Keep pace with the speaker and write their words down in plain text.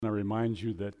remind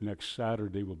you that next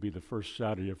Saturday will be the first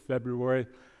Saturday of February.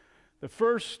 The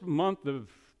first month of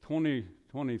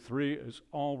 2023 is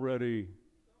already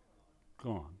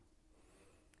gone.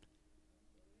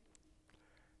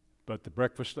 But the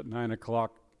breakfast at 9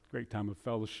 o'clock, great time of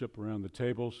fellowship around the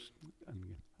tables,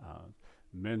 and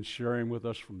men sharing with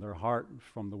us from their heart,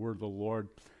 from the word of the Lord,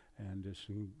 and just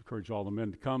encourage all the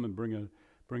men to come and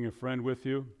bring a friend with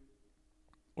you,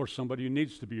 or somebody who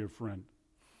needs to be your friend,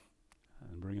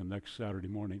 and bring them next Saturday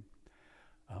morning.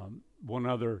 One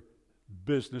other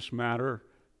business matter,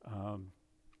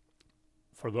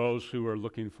 for those who are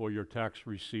looking for your tax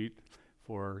receipt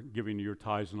for giving your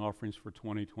tithes and offerings for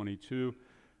 2022,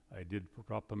 I did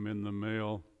drop them in the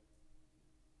mail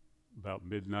about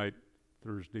midnight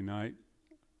Thursday night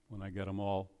when I got them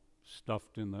all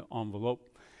stuffed in the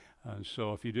envelope.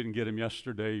 So if you didn't get them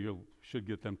yesterday, you should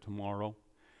get them tomorrow.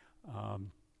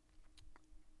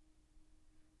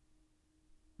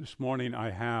 This morning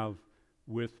I have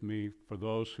with me, for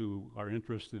those who are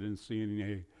interested in seeing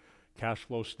a cash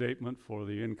flow statement for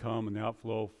the income and the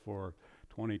outflow for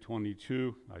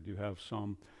 2022, I do have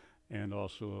some, and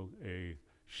also a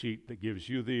sheet that gives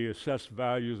you the assessed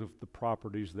values of the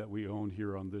properties that we own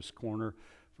here on this corner.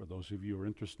 For those of you who are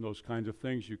interested in those kinds of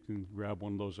things, you can grab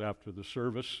one of those after the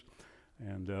service.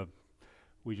 And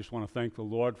we just want to thank the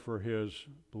Lord for his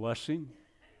blessing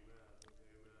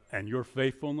and your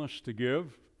faithfulness to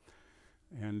give.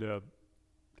 And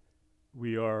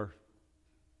we are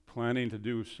planning to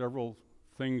do several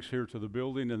things here to the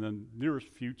building in the nearest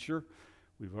future.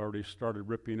 We've already started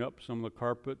ripping up some of the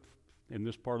carpet in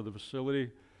this part of the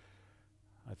facility.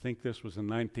 I think this was in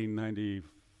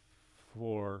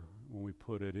 1994 when we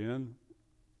put it in.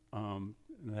 And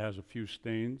it has a few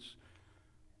stains,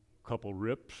 a couple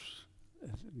rips.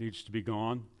 It needs to be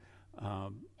gone.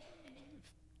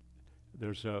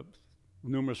 There's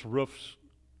numerous roofs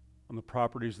on the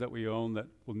properties that we own that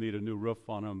will need a new roof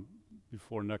on them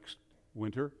before next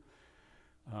winter.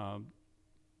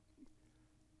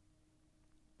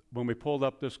 When we pulled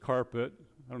up this carpet,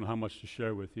 I don't know how much to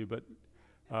share with you, but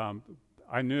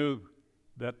I knew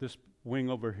that this wing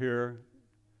over here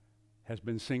has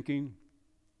been sinking,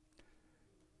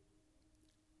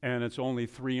 and it's only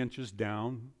 3 inches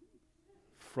down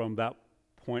from that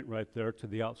point right there to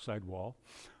the outside wall.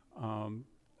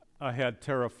 I had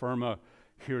Terra Firma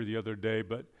here the other day,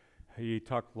 but he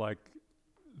talked like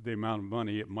the amount of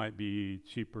money it might be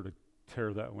cheaper to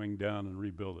tear that wing down and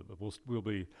rebuild it, but we'll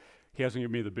be, he hasn't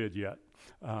given me the bid yet.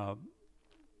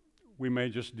 We may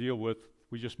just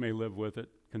we just may live with it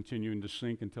continuing to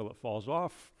sink until it falls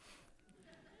off.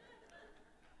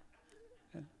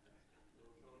 I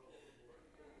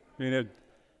mean,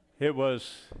 it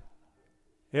was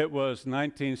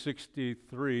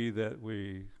 1963 that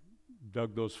we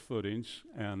dug those footings,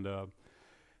 and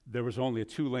there was only a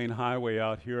 2-lane highway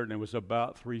out here, and it was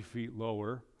about 3 feet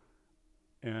lower.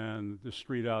 And the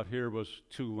street out here was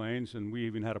 2 lanes, and we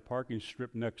even had a parking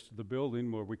strip next to the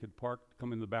building where we could park,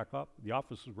 come in the back up. The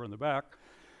offices were in the back.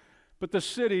 But the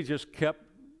city just kept,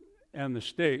 and the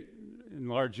state,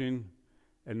 enlarging,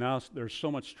 and now there's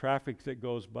so much traffic that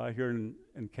goes by here, and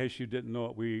in case you didn't know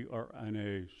it, we are in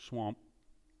a swamp.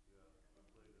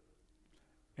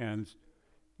 And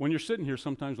when you're sitting here,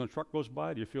 sometimes when a truck goes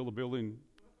by, do you feel the building?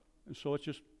 And so it's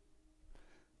just,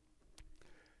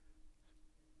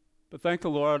 but thank the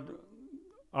Lord,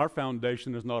 our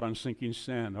foundation is not on sinking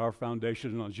sand. Our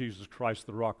foundation is on Jesus Christ,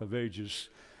 the rock of ages.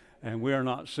 And we are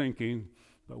not sinking,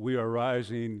 but we are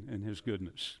rising in his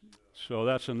goodness. So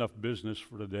that's enough business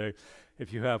for today.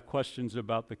 If you have questions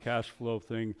about the cash flow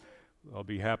thing, I'll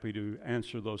be happy to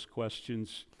answer those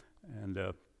questions. And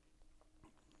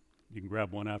you can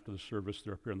grab one after the service.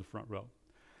 They're up here in the front row.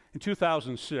 In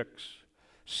 2006,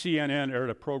 CNN aired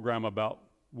a program about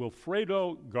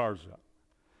Wilfredo Garza,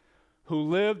 who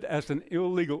lived as an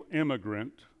illegal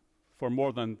immigrant for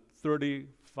more than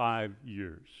 35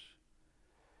 years.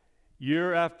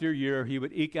 Year after year, he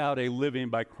would eke out a living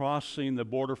by crossing the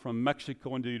border from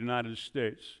Mexico into the United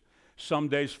States, some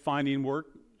days finding work,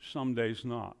 some days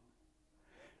not.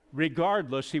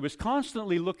 Regardless, he was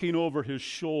constantly looking over his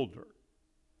shoulder.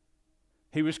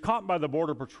 He was caught by the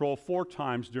Border Patrol 4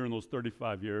 times during those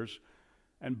 35 years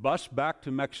and bused back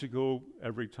to Mexico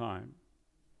every time.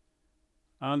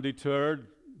 Undeterred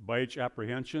by each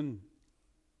apprehension,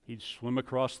 he'd swim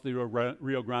across the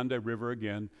Rio Grande River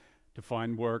again to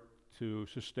find work to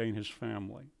sustain his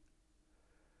family.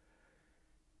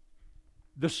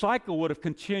 The cycle would have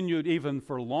continued even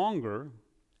for longer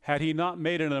had he not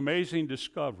made an amazing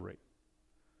discovery.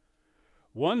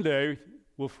 One day,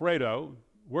 Wilfredo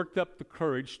worked up the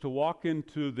courage to walk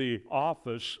into the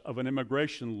office of an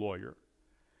immigration lawyer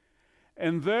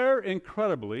And there,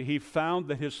 incredibly, he found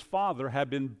that his father had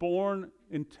been born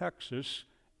in Texas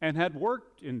and had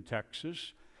worked in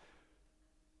Texas.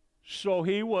 So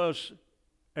he was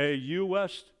a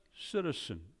U.S.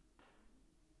 citizen.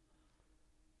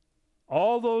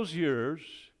 All those years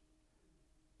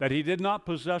that he did not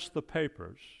possess the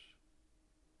papers,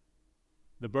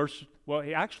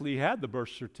 he actually had the birth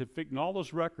certificate and all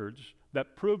those records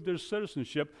that proved his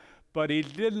citizenship, but he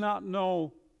did not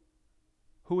know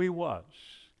who he was.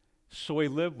 So he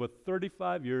lived with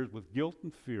 35 years with guilt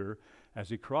and fear as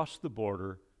he crossed the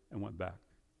border and went back.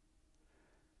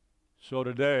 So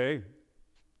today,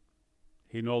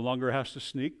 he no longer has to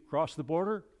sneak across the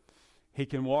border. He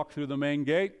can walk through the main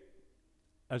gate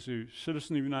as a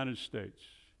citizen of the United States.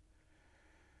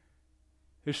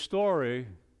 His story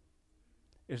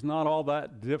is not all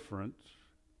that different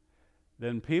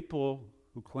than people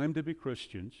who claim to be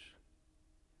Christians,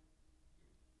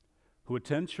 who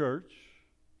attend church,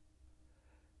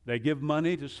 they give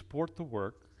money to support the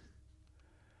work,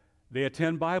 they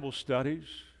attend Bible studies,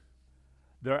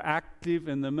 they're active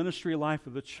in the ministry life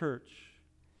of the church,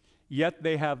 yet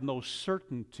they have no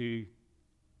certainty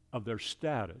of their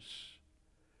status.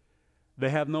 They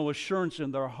have no assurance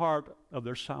in their heart of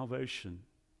their salvation.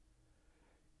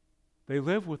 They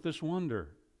live with this wonder.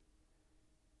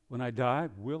 When I die,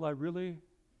 will I really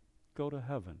go to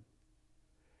heaven?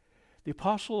 The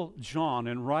Apostle John,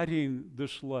 in writing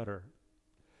this letter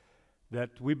that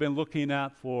we've been looking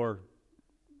at for,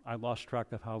 I lost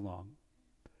track of how long,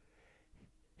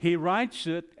 he writes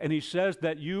it and he says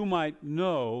that you might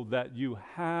know that you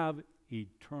have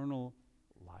eternal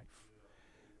life.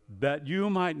 That you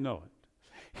might know it.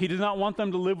 He did not want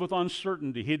them to live with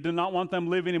uncertainty. He did not want them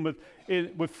living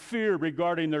with fear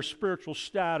regarding their spiritual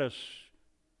status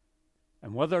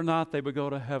and whether or not they would go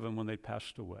to heaven when they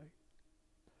passed away.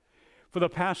 For the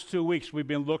past 2 weeks, we've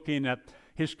been looking at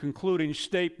his concluding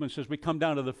statements as we come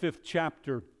down to the 5th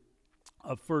chapter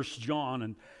of 1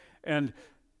 John. And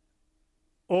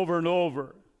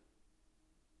over,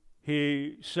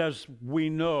 he says, we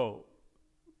know.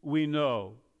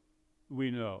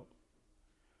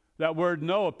 That word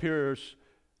know appears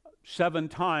 7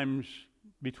 times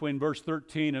between verse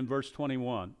 13 and verse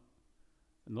 21.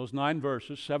 In those 9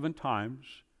 verses, 7 times,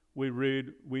 we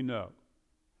read, we know.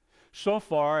 So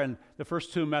far, in the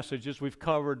first 2 messages, we've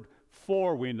covered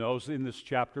 4 we knows in this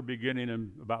chapter, beginning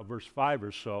in about verse 5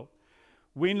 or so.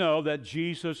 We know that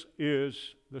Jesus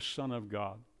is the Son of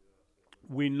God.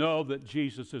 We know that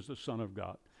Jesus is the Son of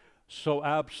God. So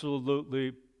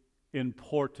absolutely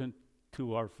important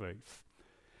to our faith.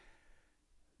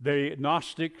 The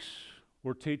Gnostics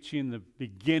were teaching the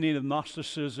beginning of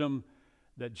Gnosticism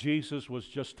that Jesus was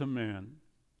just a man.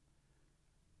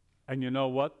 And you know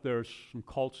what? There's some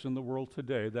cults in the world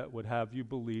today that would have you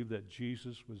believe that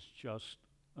Jesus was just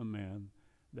a man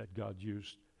that God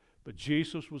used. But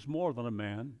Jesus was more than a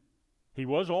man. He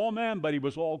was all man, but he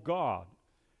was all God.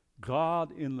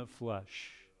 God in the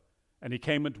flesh. And he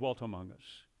came and dwelt among us.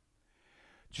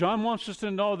 John wants us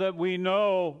to know that we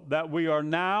are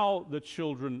now the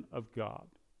children of God.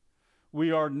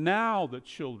 We are now the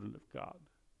children of God.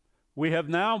 We have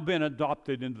now been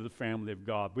adopted into the family of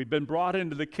God. We've been brought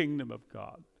into the kingdom of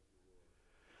God.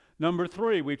 Number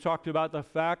 3, we talked about the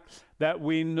fact that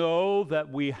we know that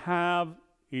we have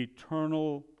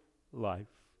eternal life.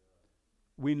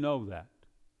 We know that.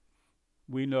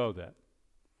 We know that.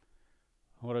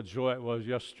 What a joy it was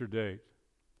yesterday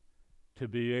to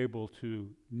be able to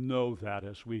know that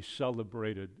as we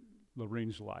celebrated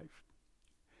Lorene's life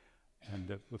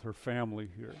and with her family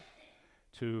here,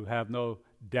 to have no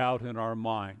doubt in our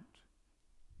mind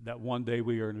that one day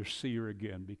we are going to see her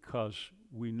again, because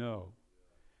we know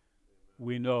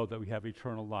that we have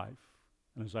eternal life.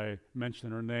 And as I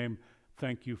mentioned her name,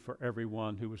 thank you for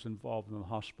everyone who was involved in the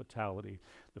hospitality,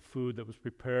 the food that was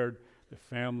prepared. The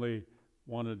family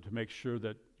wanted to make sure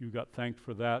that you got thanked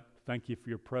for that. Thank you for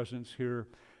your presence here,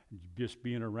 and just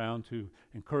being around to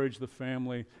encourage the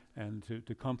family and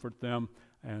to comfort them,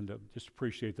 and just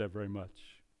appreciate that very much.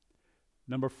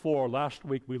 Number 4, last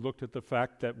week we looked at the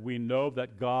fact that we know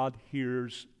that God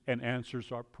hears and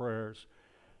answers our prayers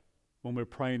when we're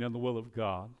praying in the will of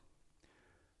God.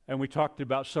 And we talked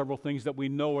about several things that we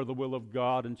know are the will of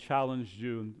God and challenged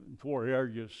you in 4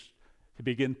 areas to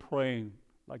begin praying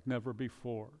like never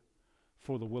before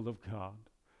for the will of God.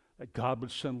 That God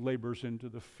would send laborers into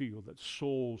the field, that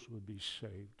souls would be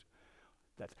saved,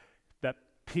 that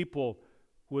people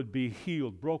would be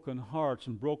healed, broken hearts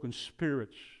and broken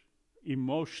spirits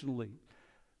emotionally.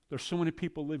 There's so many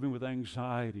people living with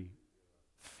anxiety,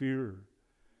 fear.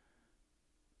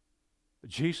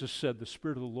 Jesus said, the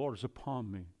Spirit of the Lord is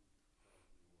upon me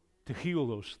to heal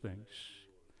those things.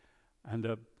 And,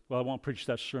 well, I won't preach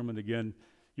that sermon again.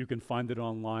 You can find it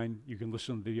online. You can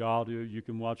listen to the audio. You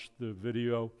can watch the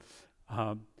video.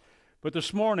 But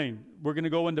this morning, we're going to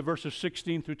go into verses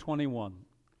 16 through 21,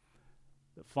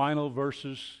 the final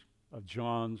verses of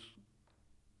John's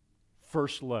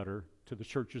first letter to the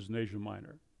churches in Asia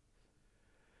Minor.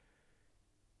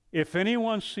 If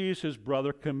anyone sees his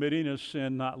brother committing a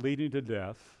sin not leading to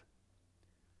death,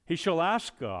 he shall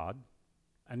ask God,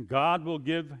 and God will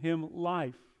give him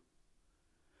life.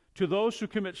 To those who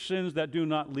commit sins that do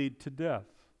not lead to death.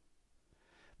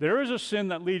 There is a sin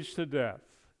that leads to death.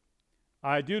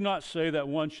 I do not say that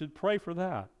one should pray for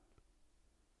that.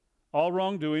 All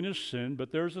wrongdoing is sin,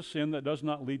 but there is a sin that does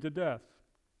not lead to death.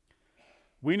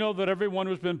 We know that everyone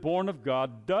who has been born of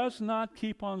God does not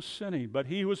keep on sinning, but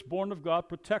he who is born of God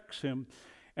protects him,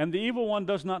 and the evil one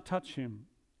does not touch him.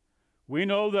 We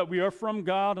know that we are from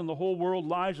God, and the whole world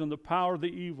lies in the power of the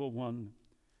evil one.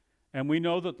 And we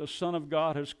know that the Son of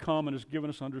God has come and has given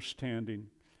us understanding,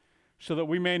 so that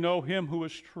we may know him who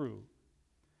is true.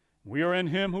 We are in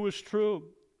him who is true,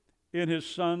 in his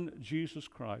Son, Jesus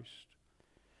Christ.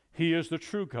 He is the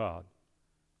true God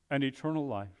and eternal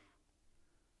life.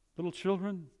 Little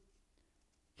children,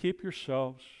 keep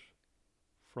yourselves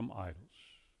from idols.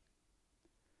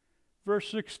 Verse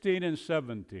 16 and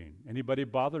 17. Anybody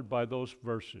bothered by those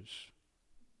verses?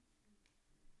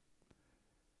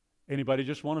 Anybody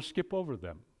just want to skip over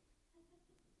them?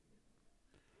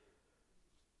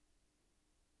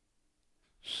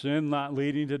 Sin not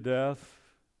leading to death,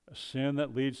 a sin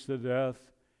that leads to death.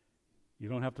 You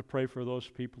don't have to pray for those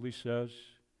people, he says.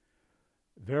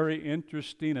 Very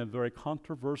interesting and very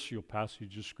controversial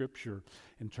passage of Scripture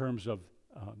in terms of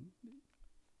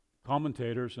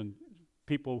commentators and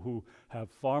people who have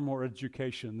far more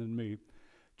education than me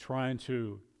trying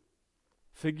to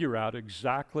figure out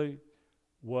exactly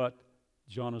what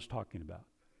John is talking about.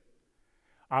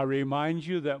 I remind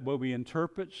you that when we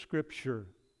interpret Scripture,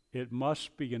 it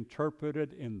must be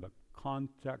interpreted in the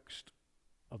context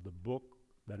of the book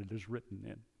that it is written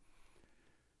in.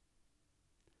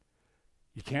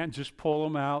 You can't just pull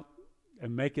them out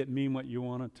and make it mean what you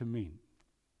want it to mean.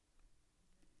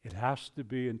 It has to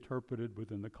be interpreted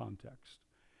within the context.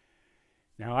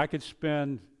 Now, I could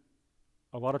spend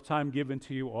a lot of time giving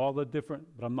to you all the different,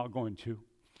 but I'm not going to,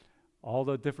 all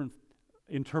the different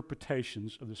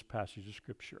interpretations of this passage of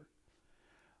Scripture.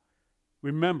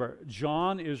 Remember,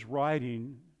 John is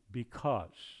writing because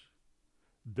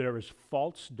there is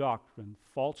false doctrine,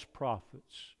 false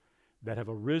prophets that have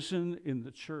arisen in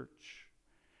the church.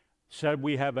 Said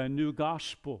we have a new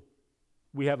gospel.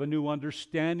 We have a new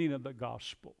understanding of the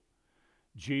gospel.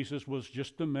 Jesus was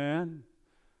just a man.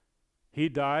 He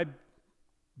died.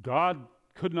 God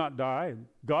could not die.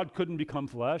 God couldn't become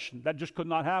flesh. That just could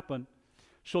not happen.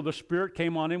 So the Spirit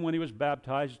came on him when he was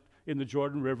baptized in the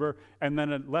Jordan River, and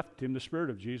then it left him, the Spirit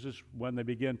of Jesus, when they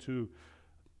began to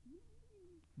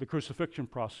the crucifixion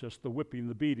process, the whipping,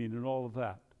 the beating, and all of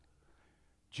that.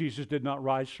 Jesus did not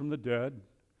rise from the dead.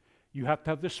 You have to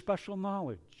have this special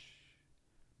knowledge.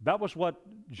 That was what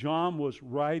John was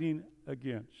writing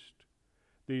against.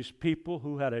 These people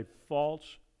who had a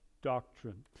false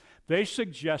doctrine. They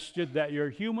suggested that your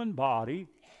human body,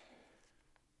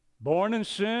 born in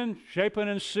sin, shapen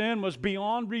in sin, was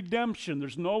beyond redemption.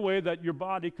 There's no way that your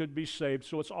body could be saved.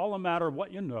 So it's all a matter of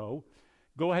what you know.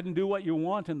 Go ahead and do what you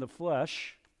want in the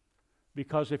flesh,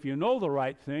 because if you know the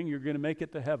right thing, you're going to make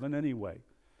it to heaven anyway.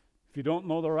 If you don't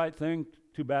know the right thing,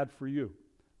 too bad for you.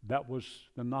 That was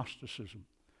the Gnosticism.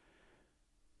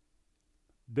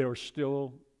 There are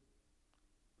still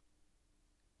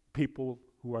people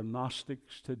who are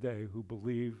Gnostics today who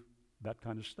believe that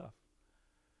kind of stuff.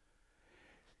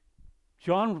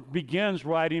 John begins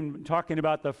writing, talking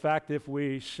about the fact if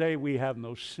we say we have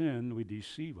no sin, we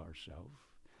deceive ourselves.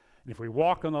 And if we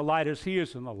walk in the light as he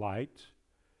is in the light,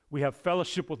 we have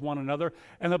fellowship with one another,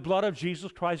 and the blood of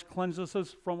Jesus Christ cleanses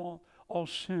us from all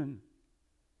sin.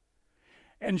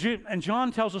 And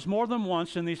John tells us more than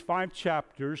once in these 5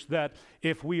 chapters that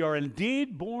if we are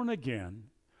indeed born again,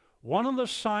 one of the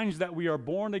signs that we are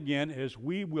born again is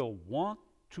we will want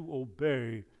to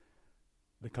obey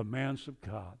the commands of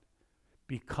God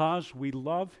because we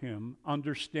love him,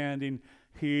 understanding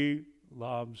he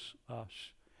loves us.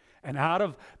 And out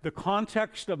of the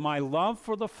context of my love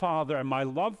for the Father and my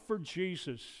love for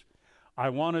Jesus, I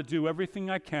want to do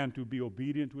everything I can to be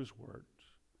obedient to his words.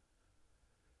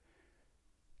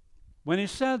 When he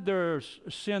said there's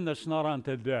a sin that's not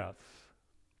unto death,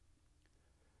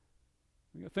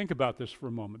 think about this for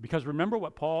a moment, because remember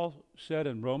what Paul said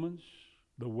in Romans?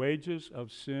 The wages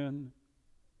of sin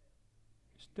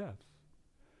is death.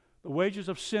 The wages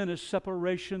of sin is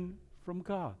separation from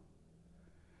God.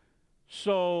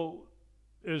 So,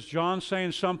 is John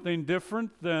saying something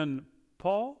different than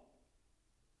Paul?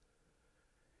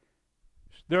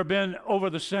 There have been, over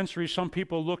the centuries, some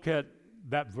people look at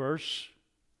that verse,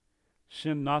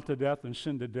 sin not to death and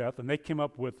sin to death, and they came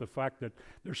up with the fact that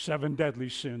there's 7 deadly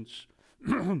sins.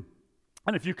 And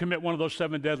if you commit one of those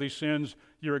 7 deadly sins,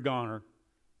 you're a goner.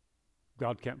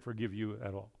 God can't forgive you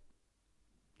at all.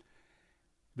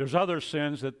 There's other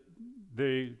sins that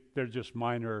they're just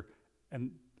minor,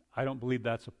 and I don't believe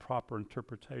that's a proper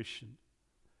interpretation.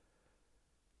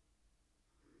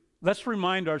 Let's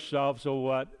remind ourselves of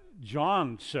what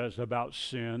John says about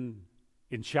sin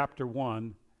in chapter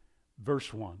 1,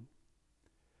 verse 1.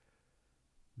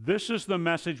 This is the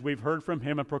message we've heard from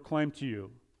him and proclaimed to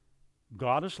you.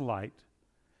 God is light.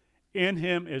 In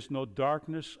him is no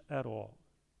darkness at all.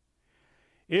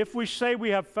 If we say we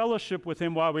have fellowship with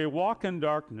him while we walk in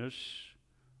darkness,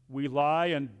 we lie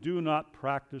and do not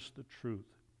practice the truth.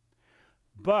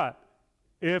 But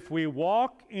if we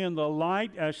walk in the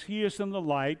light as he is in the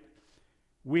light,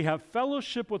 we have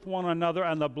fellowship with one another,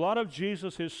 and the blood of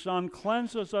Jesus, his Son,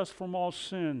 cleanses us from all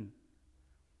sin.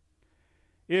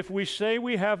 If we say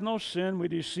we have no sin, we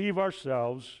deceive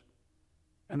ourselves,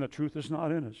 and the truth is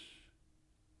not in us.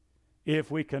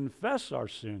 If we confess our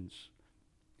sins,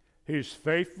 he is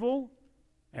faithful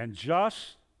and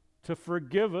just to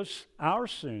forgive us our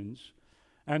sins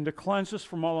and to cleanse us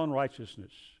from all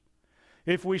unrighteousness.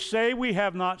 If we say we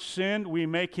have not sinned, we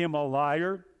make him a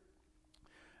liar,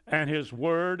 and his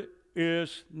word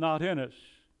is not in us.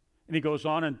 And he goes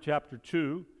on in chapter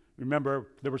 2. Remember,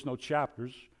 there was no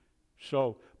chapters.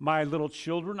 So, my little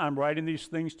children, I'm writing these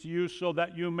things to you so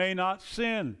that you may not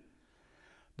sin.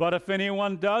 But if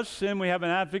anyone does sin, we have an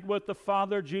advocate with the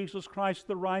Father, Jesus Christ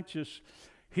the righteous.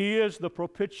 He is the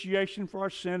propitiation for our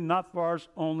sin, not for ours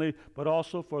only, but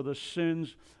also for the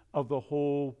sins of the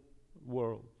whole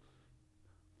world.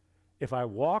 If I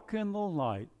walk in the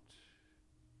light,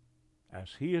 as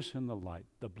he is in the light,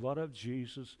 the blood of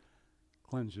Jesus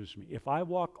cleanses me. If I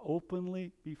walk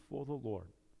openly before the Lord,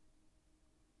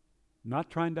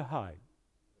 not trying to hide,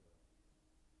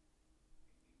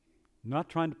 not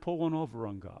trying to pull one over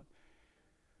on God.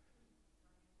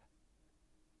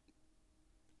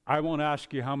 I won't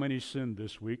ask you how many sinned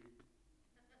this week.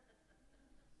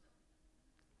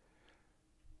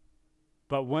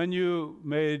 But when you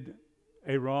made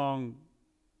a wrong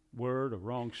word, a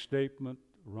wrong statement,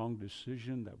 a wrong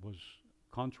decision that was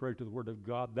contrary to the Word of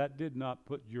God, that did not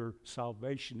put your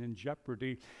salvation in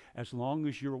jeopardy as long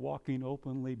as you're walking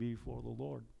openly before the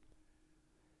Lord.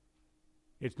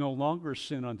 It's no longer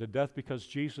sin unto death because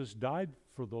Jesus died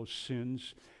for those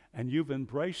sins, and you've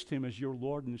embraced him as your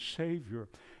Lord and Savior.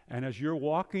 And as you're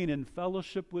walking in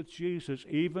fellowship with Jesus,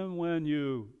 even when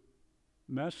you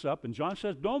mess up, and John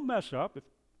says, don't mess up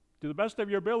to the best of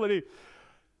your ability,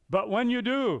 but when you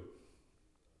do,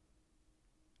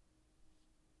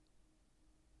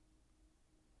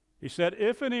 he said,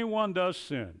 if anyone does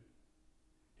sin,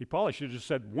 he probably should have just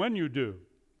said, when you do.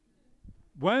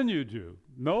 When you do,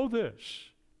 know this.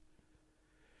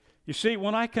 You see,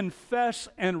 when I confess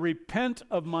and repent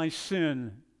of my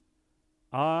sin,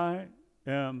 I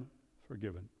am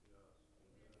forgiven.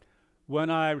 When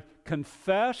I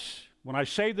confess, when I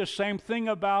say the same thing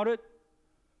about it,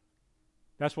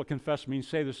 that's what confess means,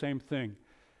 say the same thing.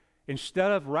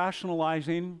 Instead of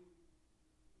rationalizing,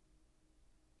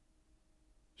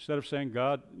 instead of saying,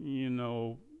 God,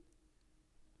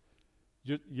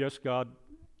 yes, God,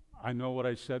 I know what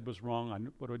I said was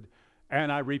wrong,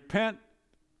 and I repent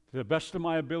to the best of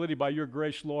my ability by your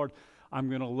grace, Lord, I'm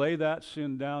going to lay that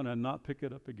sin down and not pick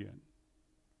it up again.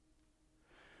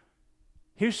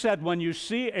 He said, when you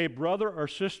see a brother or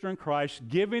sister in Christ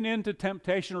giving in to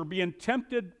temptation or being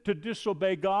tempted to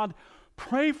disobey God,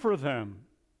 pray for them.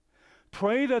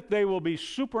 Pray that they will be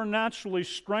supernaturally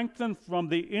strengthened from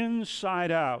the inside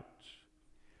out.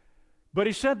 But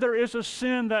he said there is a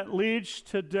sin that leads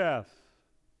to death.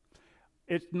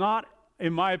 It's not,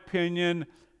 in my opinion,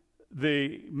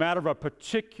 the matter of a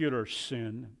particular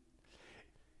sin.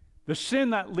 The sin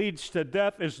that leads to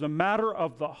death is the matter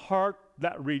of the heart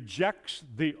that rejects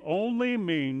the only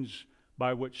means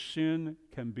by which sin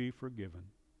can be forgiven.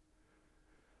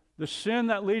 The sin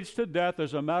that leads to death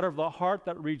is a matter of the heart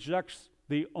that rejects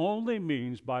the only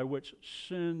means by which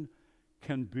sin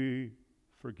can be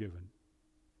forgiven.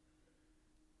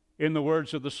 In the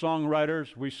words of the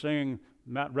songwriters, we sing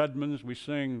Matt Redman's, we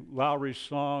sing Lowry's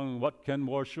song, what can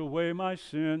wash away my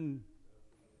sin?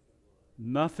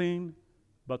 Nothing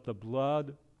but the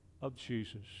blood of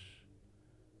Jesus.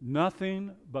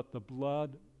 Nothing but the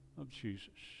blood of Jesus.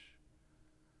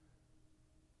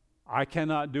 I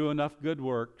cannot do enough good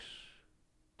works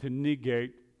to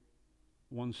negate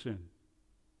one sin.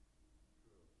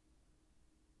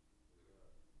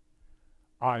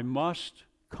 I must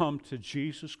come to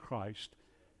Jesus Christ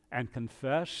and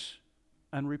confess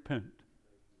and repent.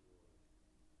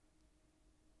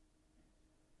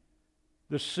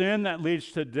 The sin that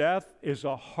leads to death is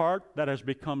a heart that has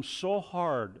become so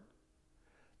hard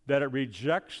that it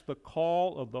rejects the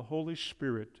call of the Holy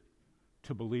Spirit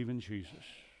to believe in Jesus.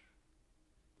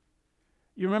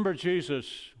 You remember Jesus,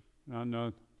 I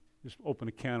know, just open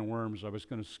a can of worms, I was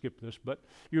going to skip this, but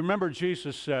you remember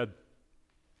Jesus said,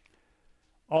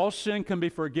 all sin can be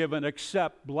forgiven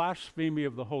except blasphemy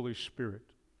of the Holy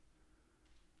Spirit.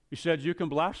 He said you can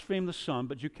blaspheme the Son,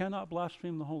 but you cannot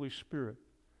blaspheme the Holy Spirit.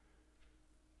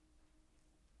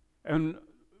 And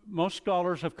most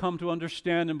scholars have come to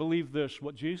understand and believe this.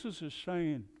 What Jesus is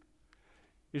saying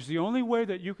is the only way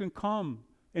that you can come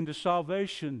into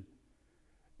salvation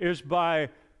is by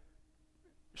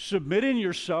submitting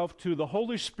yourself to the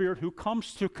Holy Spirit who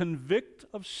comes to convict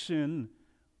of sin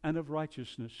and of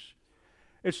righteousness.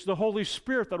 It's the Holy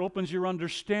Spirit that opens your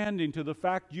understanding to the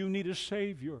fact you need a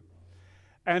Savior.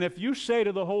 And if you say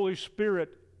to the Holy Spirit,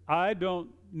 I don't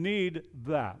need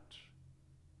that,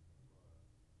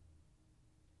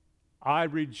 I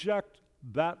reject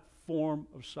that form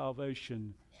of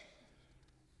salvation,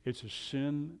 it's a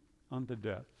sin unto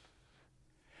death.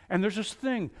 And there's this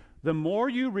thing, the more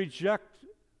you reject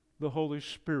the Holy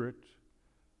Spirit,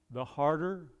 the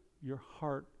harder your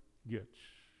heart gets.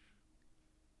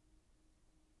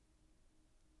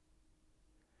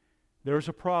 There's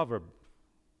a proverb.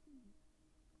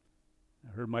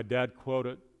 I heard my dad quote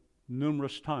it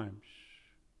numerous times.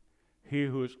 He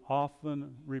who is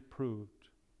often reproved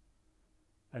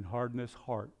and hardened his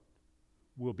heart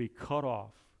will be cut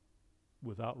off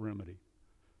without remedy.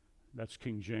 That's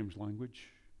King James language.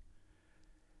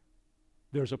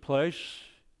 There's a place,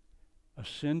 a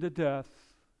sin to death,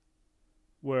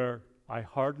 where I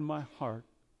harden my heart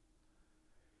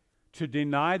to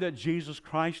deny that Jesus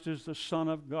Christ is the Son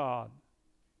of God.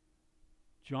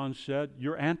 John said,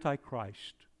 you're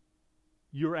Antichrist.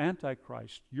 You're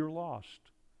Antichrist. You're lost.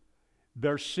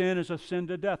 Their sin is a sin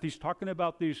to death. He's talking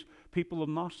about these people of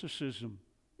Gnosticism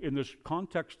in this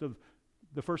context of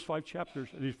the first 5 chapters,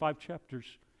 these 5 chapters,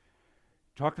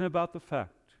 talking about the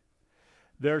fact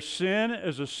their sin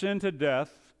is a sin to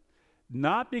death,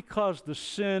 not because the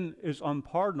sin is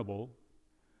unpardonable,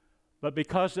 but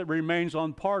because it remains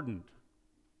unpardoned.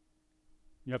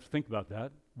 You have to think about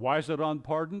that. Why is it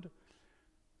unpardoned?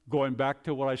 Going back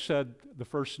to what I said, the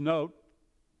first note,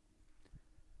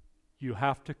 you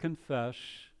have to confess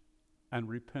and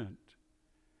repent.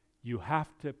 You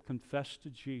have to confess to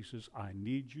Jesus, I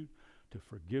need you to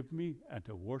forgive me and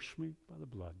to wash me by the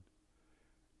blood.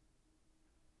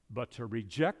 But to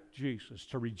reject Jesus,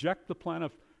 to reject the plan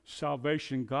of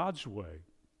salvation God's way,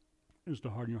 is to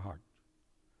harden your heart.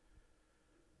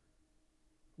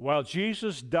 While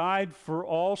Jesus died for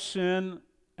all sin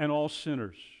and all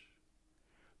sinners,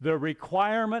 the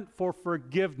requirement for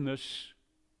forgiveness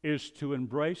is to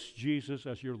embrace Jesus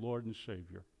as your Lord and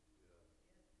Savior.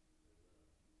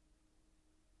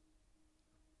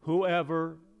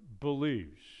 Whoever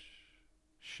believes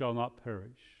shall not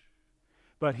perish.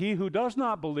 But he who does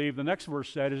not believe, the next verse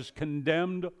said, is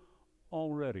condemned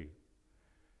already.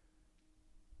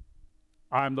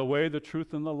 I am the way, the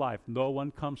truth, and the life. No one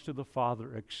comes to the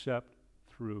Father except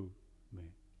through me.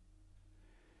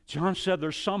 John said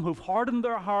there's some who've hardened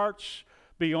their hearts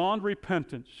beyond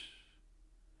repentance.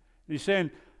 He's saying,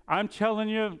 I'm telling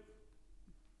you,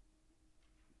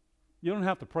 you don't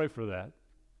have to pray for that.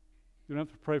 You don't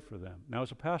have to pray for them. Now,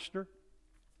 as a pastor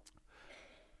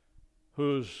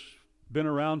who's been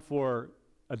around for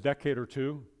a decade or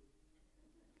 2,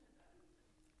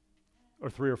 or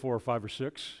 3 or 4 or 5 or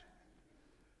 6,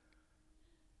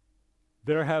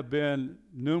 there have been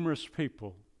numerous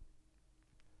people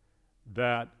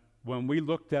that when we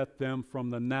looked at them from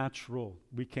the natural,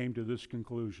 we came to this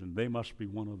conclusion. They must be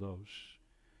one of those.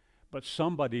 But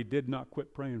somebody did not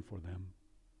quit praying for them.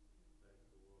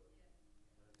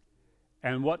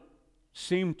 And what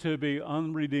seemed to be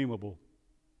unredeemable,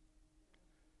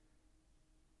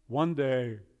 one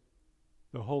day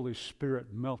the Holy Spirit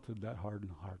melted that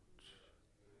hardened heart.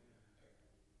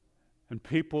 And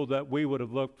people that we would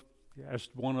have looked as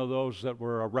one of those that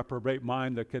were a reprobate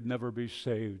mind that could never be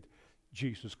saved,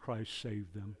 Jesus Christ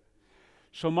saved them.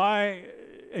 So my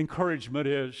encouragement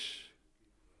is,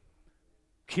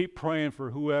 keep praying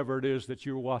for whoever it is that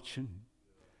you're watching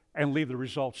and leave the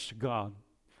results to God.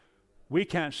 We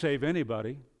can't save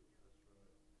anybody.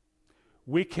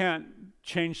 We can't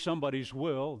change somebody's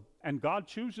will. and God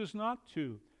chooses not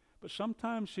to. But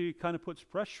sometimes He kind of puts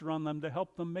pressure on them to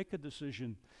help them make a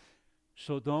decision.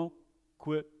 So don't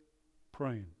quit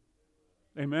praying.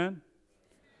 Amen?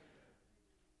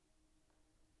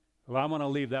 Well, I'm going to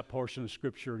leave that portion of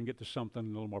Scripture and get to something a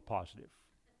little more positive.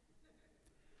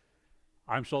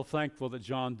 I'm so thankful that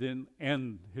John didn't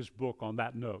end his book on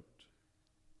that note.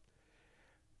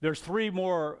 There's three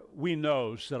more we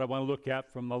knows that I want to look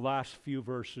at from the last few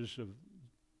verses of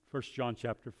 1 John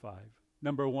chapter 5.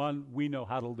 Number one, we know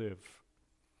how to live.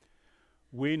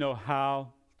 We know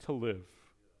how to live.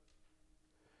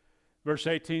 Verse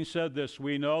 18 said this,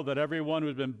 we know that everyone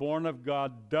who's been born of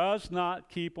God does not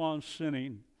keep on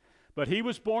sinning, but he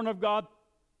was born of God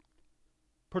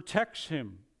protects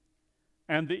him,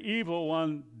 and the evil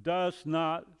one does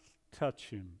not touch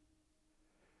him.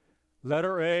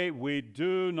 Letter A, we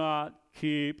do not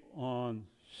keep on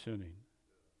sinning.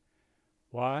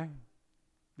 Why?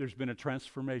 There's been a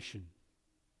transformation.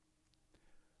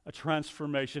 A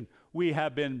transformation. We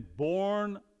have been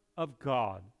born of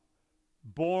God,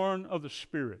 born of the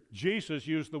Spirit. Jesus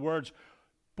used the words,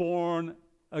 born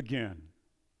again.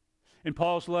 In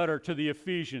Paul's letter to the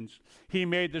Ephesians, he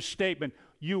made the statement,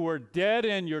 you were dead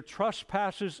in your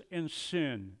trespasses and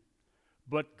sin,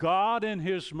 but God in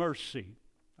His mercy,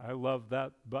 I love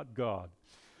that, but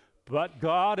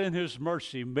God in His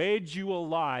mercy made you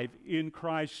alive in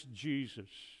Christ Jesus.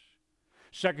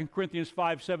 2 Corinthians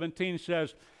 5:17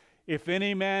 says, if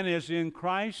any man is in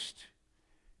Christ,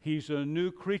 he's a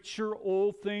new creature.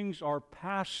 Old things are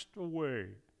passed away.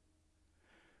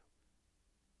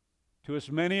 To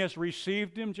as many as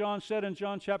received Him, John said in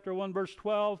John chapter 1, verse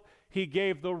 12, He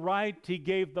gave the right, He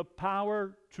gave the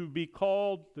power to be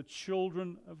called the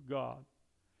children of God.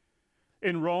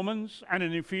 In Romans and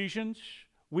in Ephesians,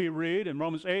 we read in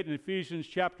Romans 8 and Ephesians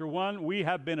chapter 1, we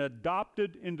have been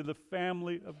adopted into the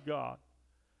family of God.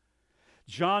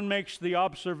 John makes the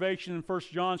observation in 1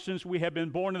 John, since we have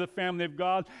been born of the family of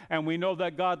God and we know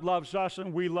that God loves us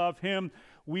and we love Him,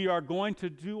 we are going to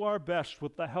do our best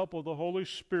with the help of the Holy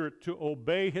Spirit to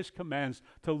obey His commands,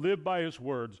 to live by His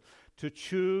words, to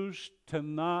choose to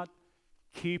not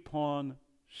keep on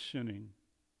sinning.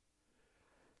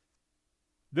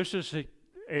 This is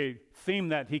a theme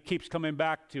that he keeps coming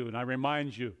back to, and I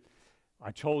remind you, I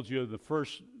told you the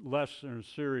first lesson in the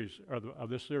series, of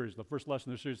this series, the first lesson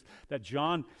in the series, that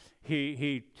John,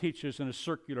 he teaches in a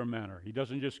circular manner. He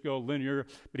doesn't just go linear,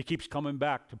 but he keeps coming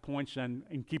back to points and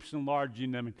keeps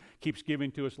enlarging them and keeps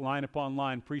giving to us line upon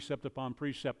line, precept upon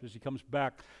precept as he comes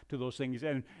back to those things.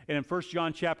 And in 1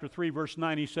 John chapter 3, verse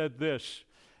 9, he said this,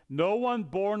 no one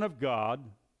born of God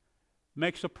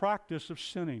makes a practice of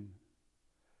sinning,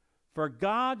 for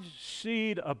God's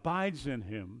seed abides in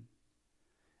him,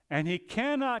 and he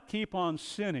cannot keep on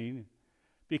sinning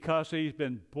because he's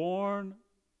been born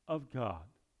of God.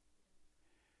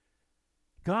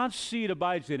 God's seed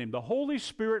abides in him. The Holy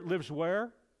Spirit lives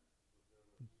where?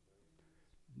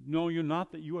 Know you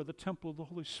not that you are the temple of the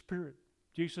Holy Spirit?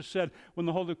 Jesus said, when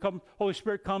the Holy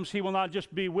Spirit comes, he will not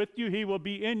just be with you, he will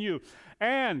be in you.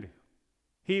 And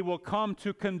he will come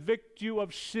to convict you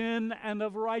of sin and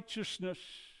of righteousness.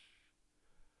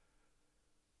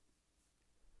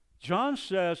 John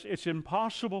says it's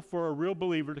impossible for a real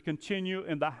believer to continue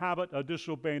in the habit of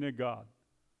disobeying God.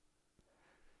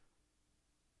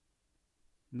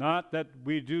 Not that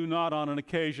we do not on an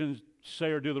occasion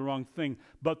say or do the wrong thing,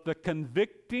 but the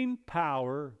convicting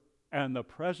power and the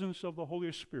presence of the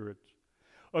Holy Spirit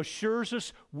assures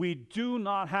us we do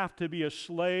not have to be a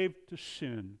slave to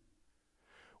sin.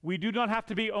 We do not have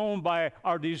to be owned by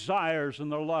our desires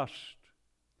and their lust.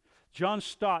 John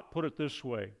Stott put it this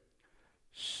way,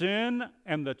 sin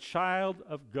and the child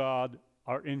of God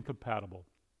are incompatible.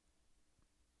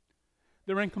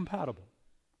 They're incompatible.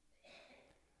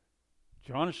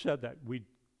 John has said that. We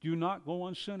do not go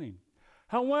on sinning.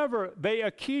 However, they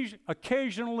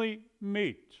occasionally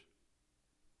meet.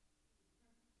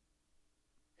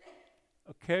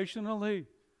 Occasionally,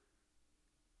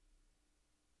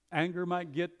 anger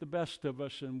might get the best of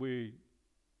us and we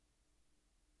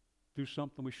do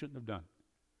something we shouldn't have done.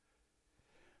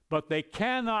 But they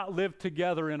cannot live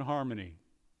together in harmony.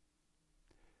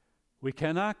 We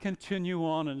cannot continue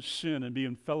on in sin and be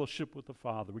in fellowship with the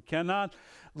Father. We cannot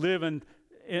live in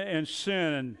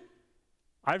sin. And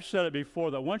I've said it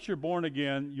before that once you're born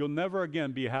again, you'll never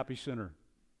again be a happy sinner.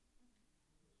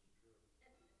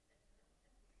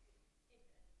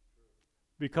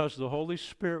 Because the Holy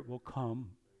Spirit will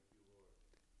come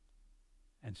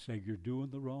and say, you're doing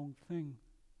the wrong thing.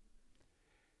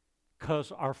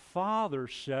 Because our Father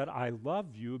said, I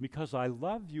love you. Because I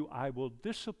love you, I will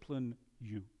discipline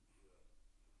you.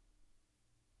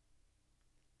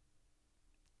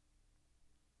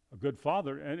 good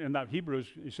father, and in that Hebrews,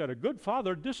 he said, a good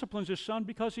father disciplines his son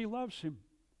because he loves him.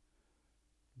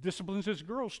 Disciplines his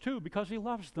girls too because he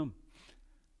loves them.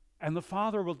 And the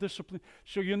Father will discipline.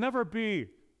 So you'll never be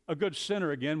a good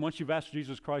sinner again once you've asked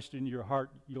Jesus Christ into your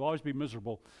heart. You'll always be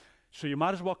miserable. So you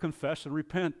might as well confess and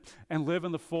repent and live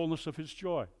in the fullness of his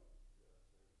joy.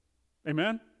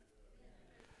 Amen?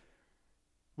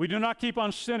 We do not keep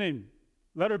on sinning.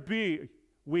 Letter B,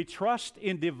 we trust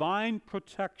in divine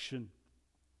protection.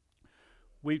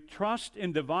 We trust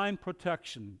in divine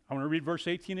protection. I want to read verse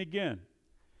 18 again.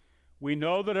 We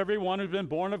know that everyone who's been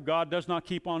born of God does not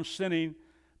keep on sinning,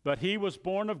 but he was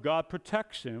born of God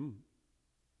protects him,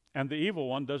 and the evil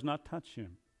one does not touch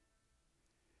him.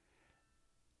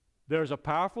 There's a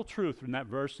powerful truth in that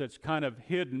verse that's kind of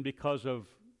hidden because of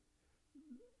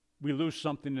we lose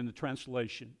something in the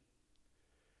translation.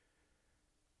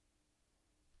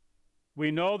 We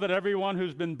know that everyone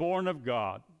who's been born of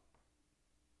God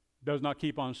does not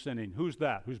keep on sinning. Who's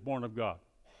that? Who's born of God?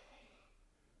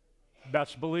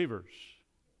 That's believers.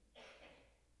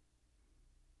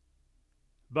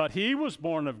 But he was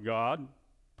born of God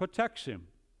protects him.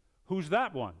 Who's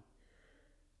that one?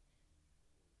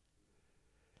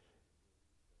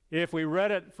 If we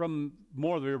read it from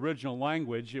more of the original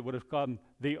language, it would have come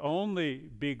the only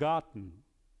begotten.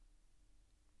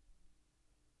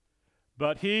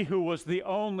 But he who was the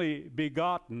only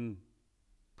begotten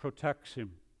protects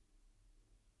him.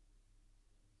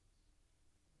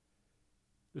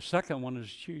 The second one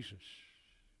is Jesus.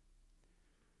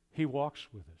 He walks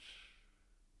with us.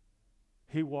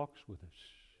 He walks with us.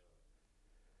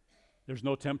 There's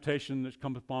no temptation that's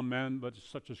come upon man, but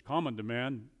such as common to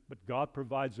man, but God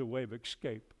provides a way of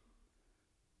escape.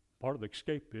 Part of the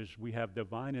escape is we have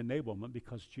divine enablement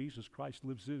because Jesus Christ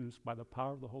lives in us by the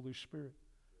power of the Holy Spirit.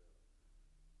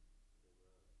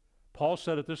 Paul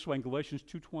said it this way in Galatians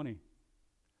 2:20.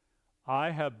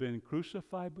 I have been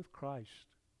crucified with Christ.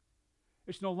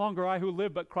 It's no longer I who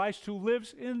live, but Christ who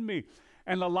lives in me.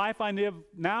 And the life I live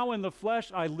now in the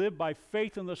flesh, I live by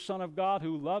faith in the Son of God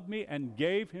who loved me and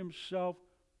gave himself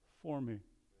for me.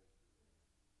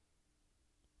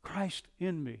 Christ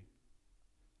in me.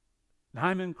 And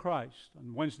I'm in Christ.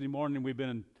 On Wednesday morning, we've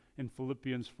been in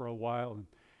Philippians for a while,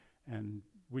 and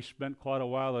we spent quite a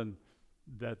while in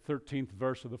that 13th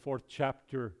verse of the 4th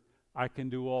chapter. I can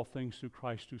do all things through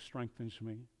Christ who strengthens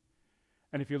me.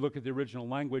 And if you look at the original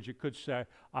language, it could say,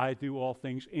 I do all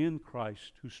things in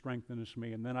Christ who strengthens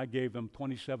me. And then I gave them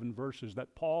 27 verses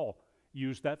that Paul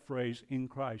used that phrase, in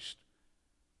Christ.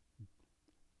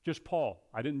 Just Paul.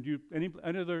 I didn't do any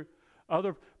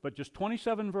other, but just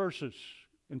 27 verses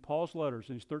in Paul's letters,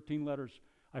 in his 13 letters.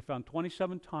 I found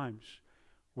 27 times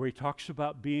where he talks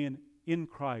about being in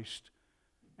Christ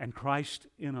and Christ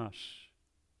in us.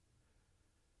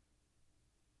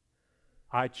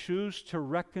 I choose to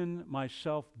reckon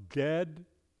myself dead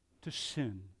to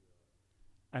sin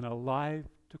and alive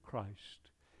to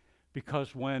Christ.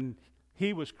 Because when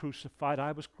he was crucified,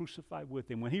 I was crucified with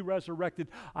him. When he resurrected,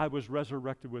 I was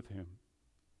resurrected with him.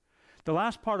 The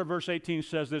last part of verse 18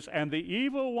 says this, and the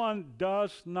evil one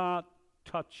does not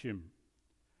touch him.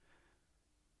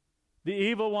 The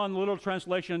evil one, little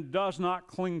translation, does not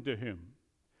cling to him.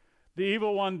 The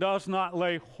evil one does not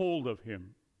lay hold of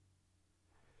him.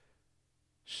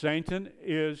 Satan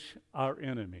is our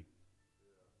enemy.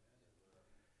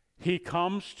 He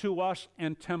comes to us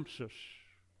and tempts us.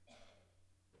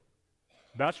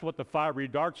 That's what the fiery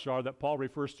darts are that Paul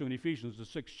refers to in Ephesians, the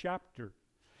 6th chapter.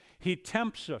 He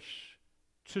tempts us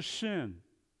to sin.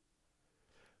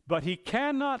 But he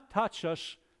cannot touch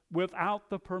us without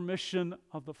the permission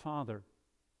of the Father.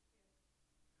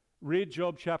 Read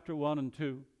Job chapter 1 and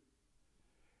 2.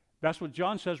 That's what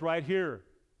John says right here.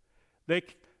 He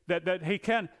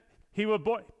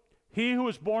who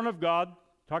is born of God,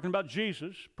 talking about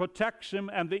Jesus, protects him,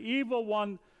 and the evil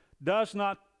one does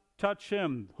not touch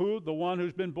him. Who? The one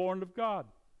who's been born of God.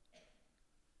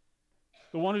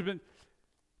 The one who's been...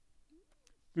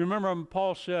 Remember when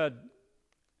Paul said,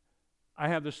 I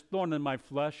have this thorn in my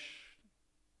flesh.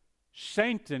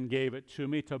 Satan gave it to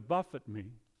me to buffet me.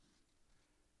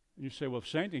 And you say, well, if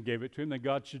Satan gave it to him, then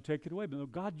God should take it away. But no,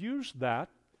 God used that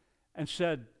and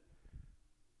said,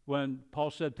 when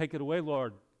Paul said, take it away,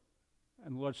 Lord,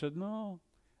 and the Lord said, no,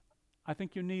 I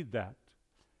think you need that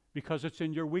because it's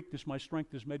in your weakness my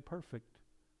strength is made perfect.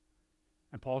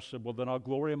 And Paul said, well, then I'll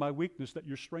glory in my weakness that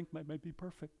your strength may be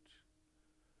perfect.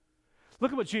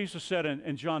 Look at what Jesus said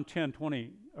in John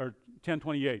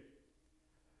 10:28.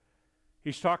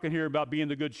 He's talking here about being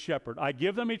the good shepherd. I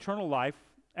give them eternal life,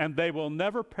 and they will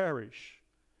never perish.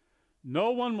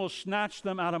 No one will snatch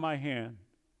them out of my hand.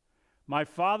 My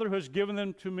Father who has given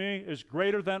them to me is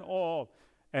greater than all,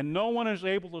 and no one is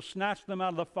able to snatch them out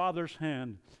of the Father's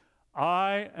hand.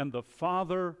 I and the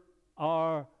Father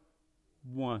are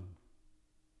one.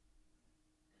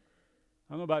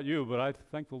 I don't know about you, but I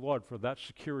thank the Lord for that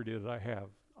security that I have.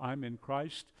 I'm in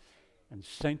Christ, and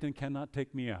Satan cannot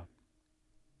take me out.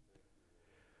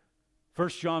 1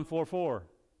 John 4:4.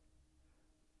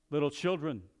 Little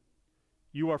children,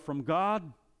 you are from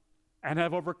God and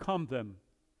have overcome them.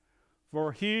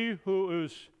 For he who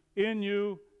is in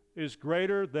you is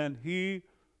greater than he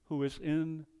who is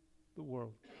in the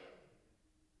world.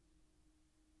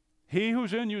 He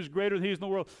who's in you is greater than he is in the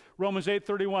world. Romans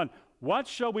 8:31. What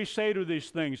shall we say to these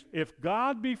things? If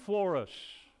God be for us,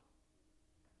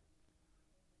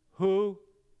 who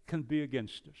can be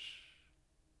against us?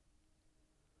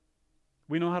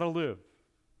 We know how to live.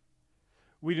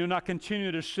 We do not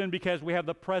continue to sin because we have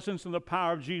the presence and the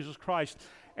power of Jesus Christ.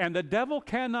 And the devil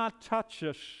cannot touch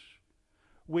us.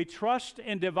 We trust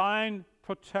in divine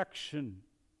protection.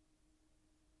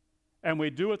 And we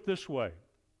do it this way.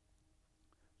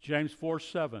 James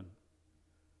 4:7.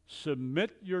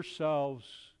 Submit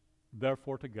yourselves,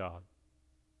 therefore, to God.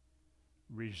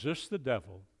 Resist the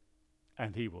devil,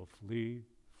 and he will flee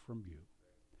from you.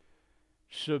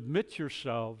 Submit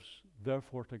yourselves,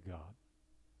 therefore, to God.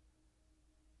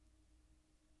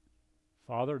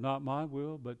 Father, not my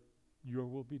will, but your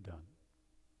will be done.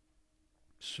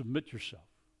 Submit yourself.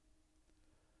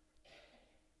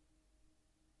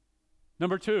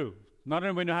 Number two, not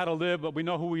only do we know how to live, but we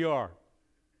know who we are.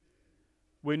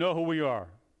 We know who we are.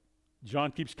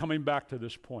 John keeps coming back to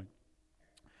this point.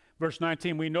 Verse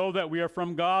 19, we know that we are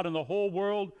from God, and the whole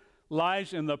world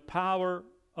lies in the power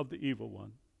of the evil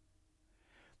one.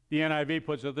 The NIV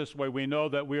puts it this way, we know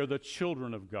that we are the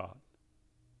children of God.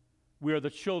 We are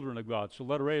the children of God. So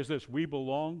letter A is this, we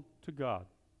belong to God.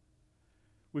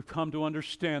 We've come to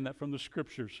understand that from the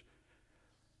Scriptures.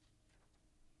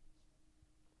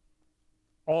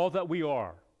 All that we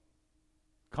are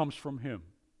comes from Him.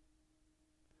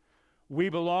 We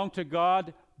belong to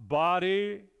God,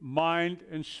 body, mind,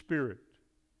 and spirit.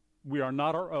 We are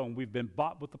not our own. We've been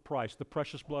bought with the price, the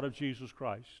precious blood of Jesus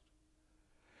Christ.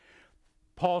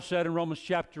 Paul said in Romans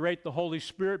chapter 8, the Holy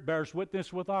Spirit bears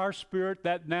witness with our spirit